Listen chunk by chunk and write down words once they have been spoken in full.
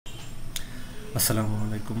আসসালামু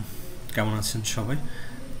আলাইকুম, কেমন আছেন সবাই?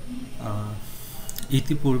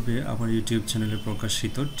 ইতিপূর্বে আমার ইউটিউব চ্যানেলে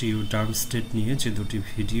প্রকাশিত টিউ ডার্মস্টেড নিয়ে যে দুটি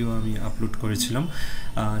ভিডিও আমি আপলোড করেছিলাম,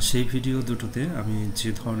 সেই ভিডিও দুটোতে আমি যে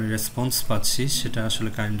ধরনের রেসপন্স পাচ্ছি সেটা আসলে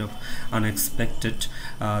কাইন্ড অফ আনএক্সপেক্টেড।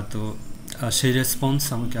 তো সেই রেসপন্স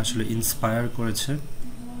আমাকে আসলে ইন্সপায়ার করেছে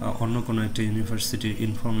অন্য কোনো একটা ইউনিভার্সিটির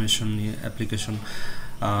ইনফরমেশন নিয়ে, অ্যাপ্লিকেশন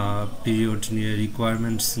পিরিয়ড নিয়ে,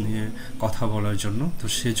 রিকোয়ারমেন্টস নিয়ে কথা বলার জন্য। তো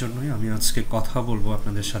সেজন্যই আমি আজকে কথা বলবো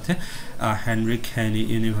আপনাদের সাথে Henrique Heine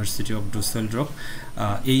university of Düsseldorf.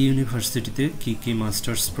 এই ইউনিভার্সিটিতে কি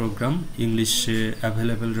মাস্টার্স প্রোগ্রাম ইংলিশে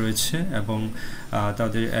অ্যাভেলেবেল রয়েছে এবং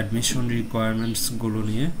তাদের অ্যাডমিশন রিকোয়ারমেন্টসগুলো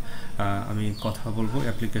নিয়ে আমি কথা বলবো।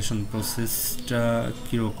 অ্যাপ্লিকেশন প্রসেসটা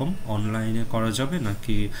কীরকম, অনলাইনে করা যাবে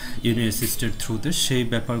নাকি ইউনিভার্সিটির থ্রুতে, সেই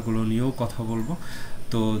ব্যাপারগুলো নিয়েও কথা বলবো।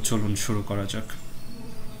 তো চলুন শুরু করা যাক।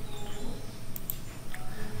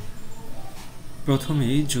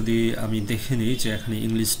 প্রথমেই যদি আমি দেখে নিই যে এখানে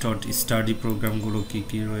ইংলিশ ডট স্টাডি প্রোগ্রামগুলো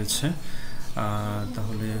কি রয়েছে,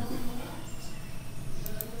 তাহলে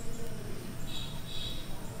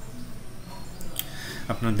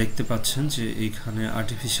আপনারা দেখতে পাচ্ছেন যে এইখানে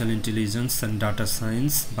artificial intelligence and data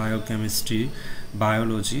science, biochemistry,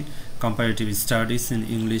 biology, comparative studies in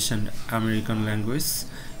English and American language,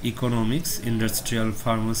 economics, industrial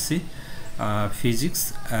pharmacy, physics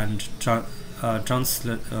and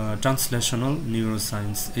translational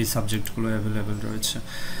neuroscience, এই সাবজেক্টগুলো অ্যাভেলেবেল রয়েছে।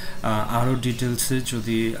 আরও ডিটেলসে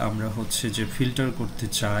যদি আমরা যে ফিল্টার করতে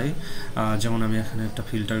চাই, যেমন আমি এখানে একটা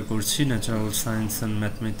ফিল্টার করছি ন্যাচারাল সায়েন্স অ্যান্ড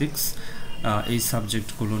ম্যাথমেটিক্স, এই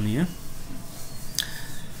সাবজেক্টগুলো নিয়ে।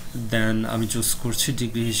 দেন আমি চুজ করছি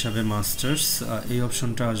ডিগ্রি হিসাবে মাস্টার্স, এই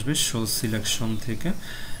অপশনটা আসবে শো সিলেকশন থেকে,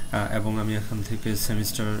 এবং আমি এখান থেকে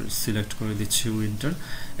সেমিস্টার সিলেক্ট করে দিচ্ছি উইন্টার।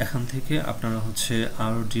 এখান থেকে আপনারা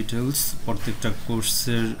আরও ডিটেলস প্রত্যেকটা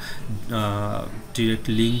কোর্সের ডিরেক্ট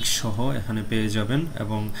লিঙ্ক সহ এখানে পেয়ে যাবেন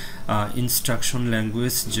এবং ইনস্ট্রাকশন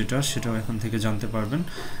ল্যাঙ্গুয়েজ সেটাও এখান থেকে জানতে পারবেন।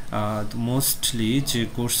 তো মোস্টলি যে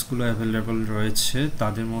কোর্সগুলো অ্যাভেলেবল রয়েছে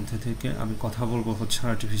তাদের মধ্যে থেকে আমি কথা বলবো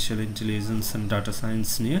artificial intelligence and data science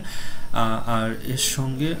নিয়ে, আর এর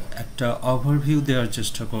সঙ্গে একটা ওভারভিউ দেওয়ার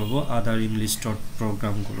চেষ্টা করব আদার ইংলিশ ডট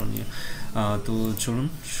প্রোগ্রামগুলো নিয়ে। তো চলুন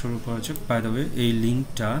শুরু করা যাক। বাই দ্য ওয়ে, এই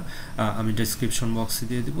লিঙ্কটা আমি ডেসক্রিপশন বক্সে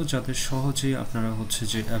দিয়ে দেবো যাতে সহজেই আপনারা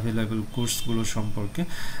যে অ্যাভেলেবল কোর্সগুলো সম্পর্কে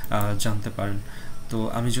জানতে পারেন। তো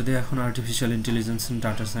আমি যদি এখন আর্টিফিশিয়াল ইন্টেলিজেন্স অ্যান্ড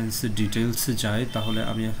ডাটা সায়েন্সের ডিটেলসে যাই, তাহলে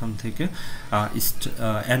আমি এখান থেকে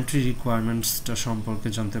এন্ট্রি রিকোয়ারমেন্টসটা সম্পর্কে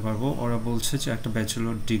জানতে পারবো। ওরা বলছে যে একটা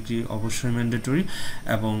ব্যাচেলর ডিগ্রি অবশ্যই ম্যান্ডেটরি,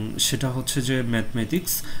 এবং সেটা যে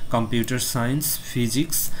mathematics, computer science,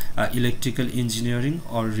 physics, electrical engineering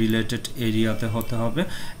or related এরিয়াতে হতে হবে।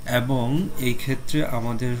 এবং এই ক্ষেত্রে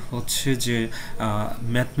আমাদের যে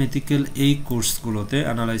ম্যাথমেটিক্যাল এই কোর্সগুলোতে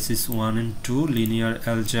analysis 1 and 2, linear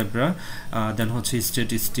algebra, then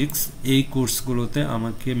statistics, এই কোর্সগুলোতে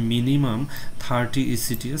আমাকে মিনিমাম 30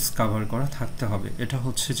 ECTS কাভার করা থাকতে হবে। এটা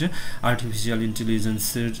যে আর্টিফিশিয়াল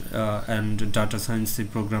ইন্টেলিজেন্সের অ্যান্ড ডাটা সায়েন্সের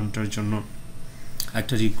প্রোগ্রামটার জন্য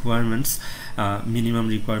একটা রিকোয়ারমেন্টস, মিনিমাম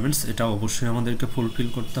রিকোয়ারমেন্টস, এটা অবশ্যই আমাদেরকে ফুলফিল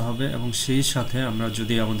করতে হবে। এবং সেই সাথে আমরা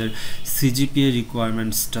যদি আমাদের সিজিপিএ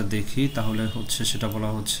রিকোয়ারমেন্টসটা দেখি, তাহলে সেটা বলা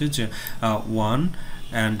যে 1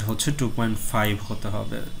 অ্যান্ড 2.5 হতে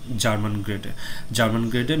হবে জার্মান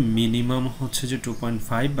গ্রেডে মিনিমাম যে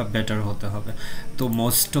 2.5 বা বেটার হতে হবে। তো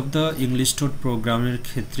most of the English dot প্রোগ্রামের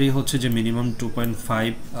ক্ষেত্রেই যে মিনিমাম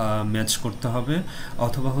 2.5 ম্যাচ করতে হবে,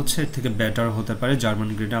 অথবা এর থেকে বেটার হতে পারে জার্মান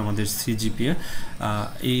গ্রেডে আমাদের সিজিপিএ।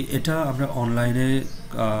 এটা আমরা অনলাইনে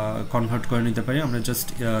কনভার্ট করে নিতে পারি। আমরা জাস্ট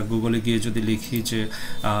গুগলে গিয়ে যদি লিখি যে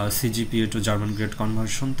CGPA two German grade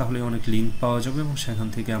conversion, তাহলে অনেক লিঙ্ক পাওয়া যাবে এবং সেখান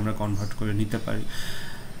থেকে আমরা কনভার্ট করে নিতে পারি।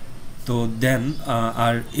 তো দেন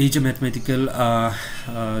আর এই যে ম্যাথমেটিক্যাল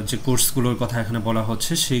যে কোর্সগুলোর কথা এখানে বলা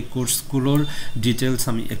সেই কোর্সগুলোর ডিটেলস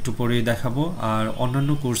আমি একটু পরেই দেখাবো। আর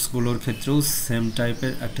অন্যান্য কোর্সগুলোর ক্ষেত্রেও সেম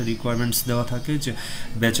টাইপের একটা রিকোয়ারমেন্টস দেওয়া থাকে যে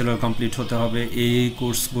ব্যাচেলর কমপ্লিট হতে হবে, এই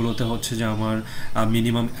কোর্সগুলোতে যে আমার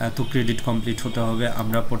মিনিমাম এত ক্রেডিট কমপ্লিট হতে হবে।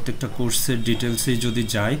 আমরা প্রত্যেকটা কোর্সের ডিটেলসেই যদি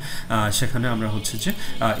যাই, সেখানে আমরা যে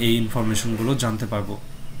এই ইনফরমেশনগুলো জানতে পারবো।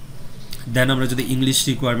 দেন আমরা যদি ইংলিশ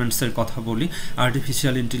রিকোয়ারমেন্টসের কথা বলি,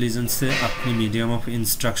 আর্টিফিশিয়াল ইন্টেলিজেন্সে আপনি মিডিয়াম অফ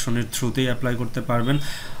ইনস্ট্রাকশনের থ্রুতেই অ্যাপ্লাই করতে পারবেন,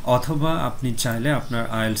 অথবা আপনি চাইলে আপনার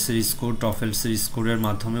আইএলটিএস স্কোর, টফেলস স্কোরের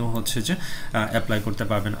মাধ্যমেও যে অ্যাপ্লাই করতে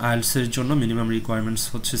পারবেন। আইএলটিএস এর জন্য মিনিমাম রিকোয়ারমেন্টস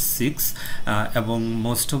 6, এবং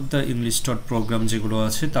most of the English dot programme যেগুলো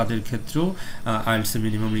আছে তাদের ক্ষেত্রেও আইএলটিএস এর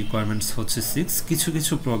মিনিমাম রিকোয়ারমেন্টস 6।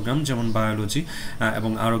 কিছু প্রোগ্রাম যেমন বায়োলজি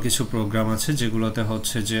এবং আরও কিছু প্রোগ্রাম আছে যেগুলোতে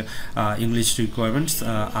যে ইংলিশ রিকোয়ারমেন্টস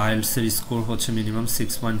আইএলটিএস এর স্কোর হচ্ছে মিনিমাম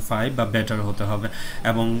 6.5 বা বেটার হতে হবে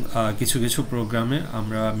এবং কিছু কিছু প্রোগ্রামে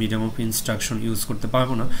আমরা মিডিয়াম অফ ইনস্ট্রাকশন ইউজ করতে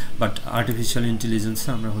পারবো না, বাট আর্টিফিশিয়াল ইন্টেলিজেন্সে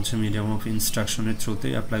আমরা হচ্ছে মিডিয়াম অফ ইনস্ট্রাকশনের থ্রুতে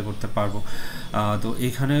অ্যাপ্লাই করতে পারবো। তো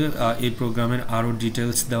এখানে এই প্রোগ্রামের আরও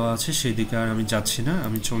ডিটেলস দেওয়া আছে, সেই দিকে আর আমি যাচ্ছি না,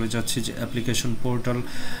 আমি চলে যাচ্ছি যে অ্যাপ্লিকেশন পোর্টাল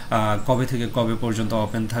কবে থেকে কবে পর্যন্ত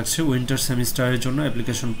ওপেন থাকছে। উইন্টার সেমিস্টারের জন্য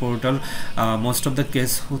application portal most of the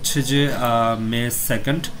case হচ্ছে যে মে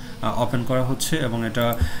 2 ওপেন করা হচ্ছে এবং এটা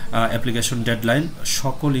অ্যাপ্লিকেশন ডেডলাইন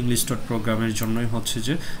সকল ইংলিশ ডট প্রোগ্রামের জন্যই হচ্ছে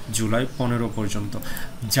যে জুলাই 15 পর্যন্ত।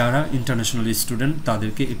 যারা ইন্টারন্যাশনাল স্টুডেন্ট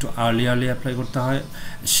তাদেরকে একটু আর্লি অ্যাপ্লাই করতে হয়,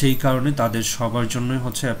 সেই কারণে তাদের সবার জন্যই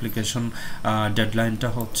হচ্ছে অ্যাপ্লিকেশন ডেডলাইনটা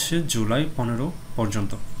হচ্ছে জুলাই 15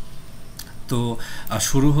 পর্যন্ত। তো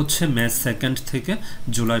শুরু হচ্ছে মে 2 থেকে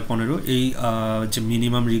জুলাই 15। এই যে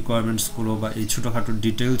মিনিমাম রিকোয়ারমেন্টসগুলো বা এই ছোটোখাটো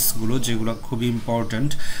ডিটেলসগুলো যেগুলো খুবই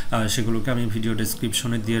ইম্পর্ট্যান্ট সেগুলোকে আমি ভিডিও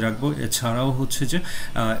ডেসক্রিপশনে দিয়ে রাখবো। এছাড়াও হচ্ছে যে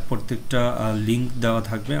প্রত্যেকটা লিঙ্ক দেওয়া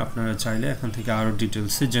থাকবে, আপনারা চাইলে এখান থেকে আরও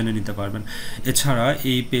ডিটেলসে জেনে নিতে পারবেন। এছাড়া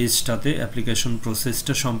এই পেজটাতে অ্যাপ্লিকেশন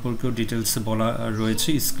প্রসেসটা সম্পর্কেও ডিটেলসে বলা রয়েছে,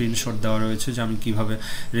 স্ক্রিনশট দেওয়া রয়েছে যে আমি কিভাবে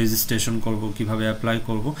রেজিস্ট্রেশন করব, কিভাবে অ্যাপ্লাই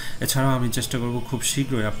করব। এছাড়াও আমি চেষ্টা করব খুব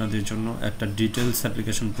শীঘ্রই আপনাদের জন্য একটা ডিটেলস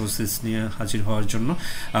অ্যাপ্লিকেশন প্রসেস নিয়ে হাজির হওয়ার জন্য।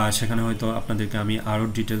 সেখানে হয়তো আপনাদেরকে আমি আরও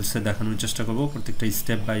ডিটেলসে দেখানোর চেষ্টা করব প্রত্যেকটা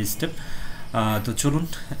স্টেপ বাই স্টেপ। তো চলুন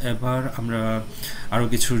এবার আমরা আরও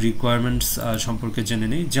কিছু রিকোয়ারমেন্টস সম্পর্কে জেনে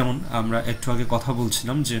নিই। যেমন আমরা একটু আগে কথা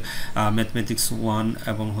বলছিলাম যে ম্যাথমেটিক্স 1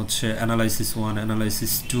 এবং হচ্ছে analysis 1,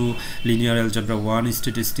 analysis 2, linear algebra 1,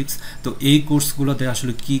 statistics. তো এই কোর্সগুলোতে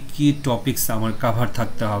আসলে কি কি টপিকস আমার কাভার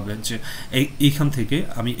থাকতে হবে, যে এইখান থেকে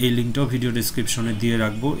আমি এই লিঙ্কটাও ভিডিও ডেসক্রিপশনে দিয়ে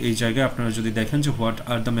রাখবো। এই জায়গায় আপনারা যদি দেখেন যে what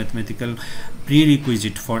are the mathematical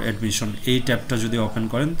prerequisite for admission, এই ট্যাবটা যদি ওপেন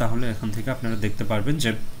করেন তাহলে এখান থেকে আপনারা দেখতে পারবেন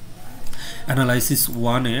যে অ্যানালাইসিস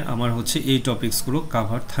 1-এ আমার হচ্ছে এই টপিকসগুলো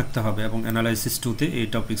কাভার থাকতে হবে এবং অ্যানালাইসিস 2-তে এই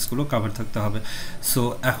টপিকসগুলো কাভার থাকতে হবে। সো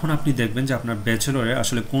এখন আপনি দেখবেন যে আপনার ব্যাচেলরে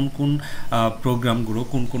আসলে কোন কোন প্রোগ্রামগুলো,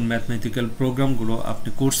 কোন কোন ম্যাথমেটিক্যাল প্রোগ্রামগুলো আপনি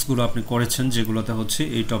কোর্সগুলো আপনি করেছেন যেগুলোতে হচ্ছে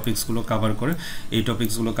এই টপিকসগুলো কাভার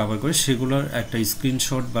করে, সেগুলোর একটা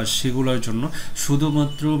স্ক্রিনশট বা সেগুলোর জন্য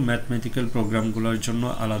শুধুমাত্র ম্যাথমেটিক্যাল প্রোগ্রামগুলোর জন্য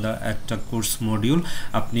আলাদা একটা কোর্স মডিউল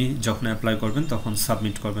আপনি যখন অ্যাপ্লাই করবেন তখন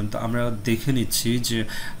সাবমিট করবেন। তো আমরা দেখে নিচ্ছি যে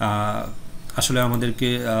আসলে আমাদেরকে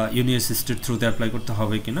ইউনিভার্সিটির থ্রুতে অ্যাপ্লাই করতে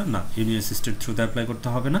হবে কিনা। না, ইউনিভার্সিটির থ্রুতে অ্যাপ্লাই করতে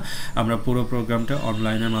হবে না, আমরা পুরো প্রোগ্রামটা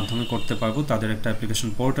অনলাইনের মাধ্যমে করতে পারবো। তাদের একটা অ্যাপ্লিকেশন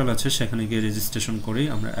পোর্টাল আছে, সেখানে গিয়ে রেজিস্ট্রেশন করেই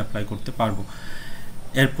আমরা অ্যাপ্লাই করতে পারবো।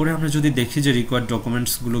 এরপরে আমরা যদি দেখি যে রিকোয়ার্ড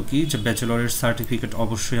ডকুমেন্টসগুলো কি, যে ব্যাচেলরের সার্টিফিকেট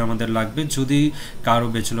অবশ্যই আমাদের লাগবে। যদি কারো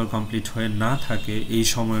ব্যাচেলর কমপ্লিট হয়ে না থাকে এই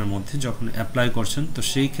সময়ের মধ্যে যখন অ্যাপ্লাই করছেন, তো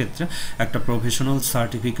সেই ক্ষেত্রে একটা প্রফেশনাল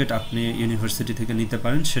সার্টিফিকেট আপনি ইউনিভার্সিটি থেকে নিতে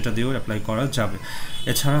পারেন, সেটা দিয়েও অ্যাপ্লাই করা যাবে।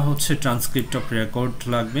 এছাড়া হচ্ছে ট্রান্সক্রিপ্ট অফ রেকর্ড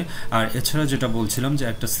লাগবে। আর এছাড়া যেটা বলছিলাম যে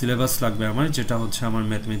একটা সিলেবাস লাগবে আমার, যেটা হচ্ছে আমার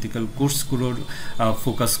ম্যাথমেটিক্যাল কোর্সগুলোর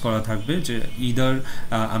ফোকাস করা থাকবে, যে ইদার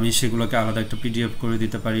আমি সেগুলোকে আলাদা একটা পিডিএফ করে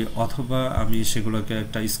দিতে পারি অথবা আমি সেগুলোকে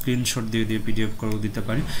একটা স্ক্রিনশট দিয়ে পিডিএফ করেও দিতে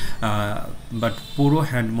পারি, বাট পুরো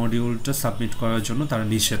হ্যান্ড মডিউলটা সাবমিট করার জন্য তারা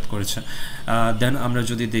নিষেধ করেছে। দেন আমরা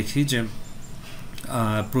যদি দেখি যে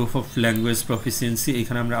প্রুফ অফ ল্যাঙ্গুয়েজ প্রফিসিয়েন্সি,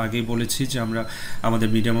 এখানে আমরা আগেই বলেছি যে আমরা আমাদের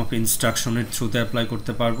মিডিয়াম অফ ইনস্ট্রাকশনের থ্রুতে অ্যাপ্লাই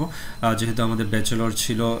করতে পারবো। যেহেতু আমাদের ব্যাচেলর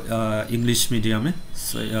ছিল ইংলিশ মিডিয়ামে,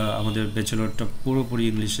 আমাদের ব্যাচেলরটা পুরোপুরি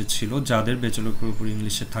ইংলিশে ছিল। যাদের ব্যাচেলর পুরোপুরি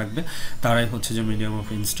ইংলিশে থাকবে তারাই হচ্ছে যে মিডিয়াম অফ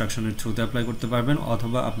ইনস্ট্রাকশনের থ্রুতে অ্যাপ্লাই করতে পারবেন,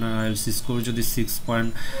 অথবা আপনার IELTS স্কোর যদি 6 পয়েন্ট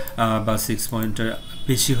বা 6 পয়েন্টের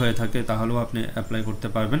বেশি হয়ে থাকে তাহলেও আপনি অ্যাপ্লাই করতে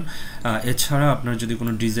পারবেন। এছাড়া আপনার যদি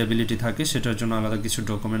কোনো ডিসএবিলিটি থাকে সেটার জন্য আলাদা কিছু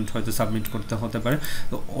ডকুমেন্ট হয়তো সাবমিট করতে হতে পারে।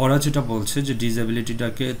 তো ওরা যেটা বলছে যে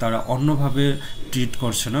ডিসএবিলিটিটাকে তারা অন্যভাবে ট্রিট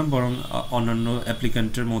করছে না, বরং অন্যান্য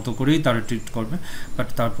অ্যাপ্লিক্যান্টের মতো করেই তারা ট্রিট করবে, বাট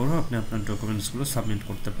তারপরেও আপনি আপনার ডকুমেন্টসগুলো সাবমিট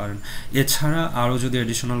করতে পারেন। এছাড়া আরও যদি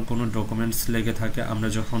অ্যাডিশনাল কোনো ডকুমেন্টস লেগে থাকে, আমরা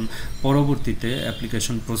যখন পরবর্তীতে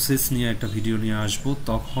অ্যাপ্লিকেশন প্রসেস নিয়ে একটা ভিডিও নিয়ে আসব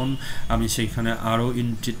তখন আমি সেইখানে আরও ইন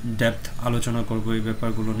ডেপথ আলোচনা করব এই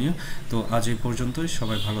ব্যাপারগুলো নিয়ে। তো আজ এই পর্যন্তই,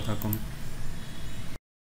 সবাই ভালো থাকুন।